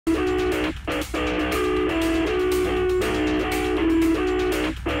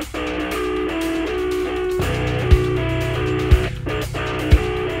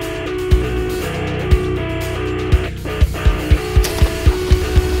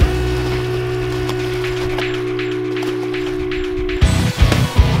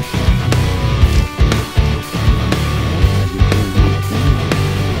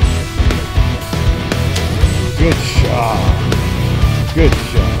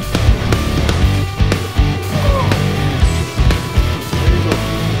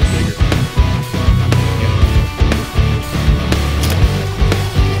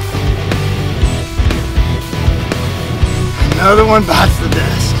one bites the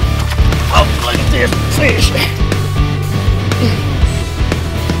dust. Oh, look at this fish.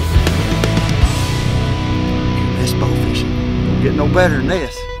 This bowfishing don't get no better than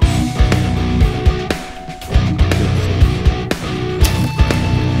this.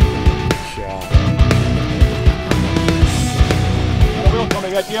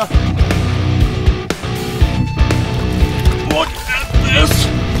 At you. Look at this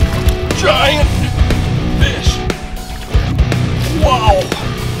giant fish. Wow.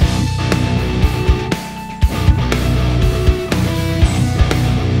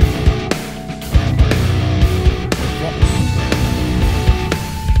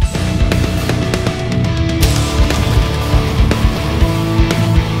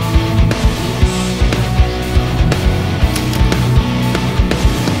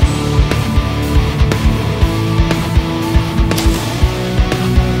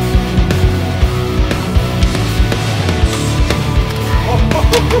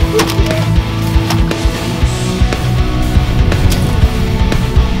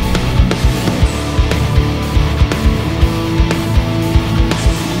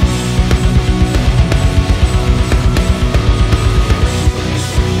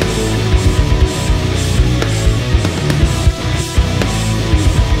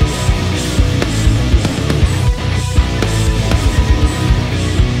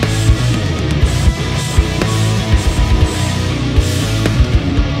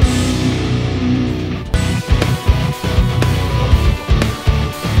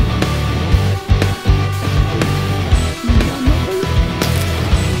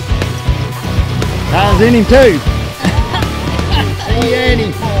 Time's in him too. He had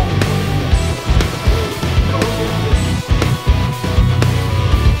him.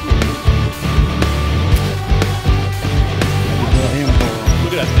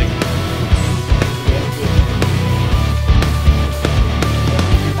 Look at that thing.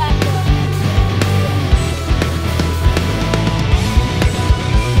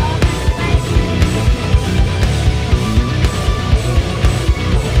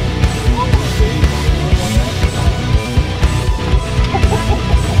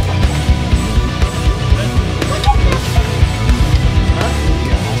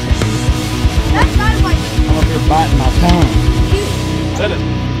 Biting my tongue. Said it.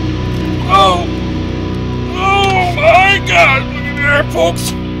 Oh! Oh my God! Look at there,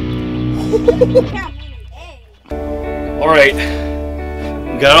 folks! Alright.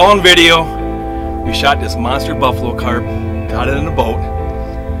 We got it all on video. We shot this monster buffalo carp, got it in a boat,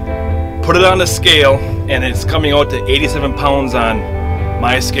 put it on the scale, and it's coming out to 87 pounds on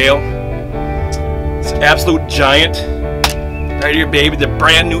my scale. It's an absolute giant. Right here, baby, the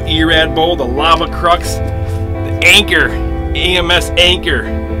brand new E-Rad bowl, the lava crux. Anchor, EMS Anchor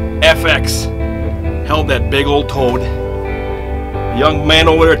FX held that big old toad. The young man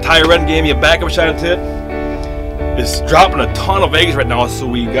over there, Tyrant, gave me a backup shot at it. It's dropping a ton of eggs right now, so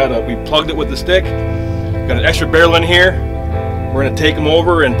we plugged it with the stick. Got an extra barrel in here. We're gonna take him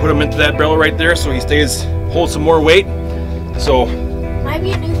over and put him into that barrel right there, so he holds some more weight. So might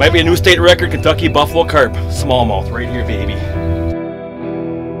be a new state record, Kentucky buffalo carp, smallmouth, right here, baby.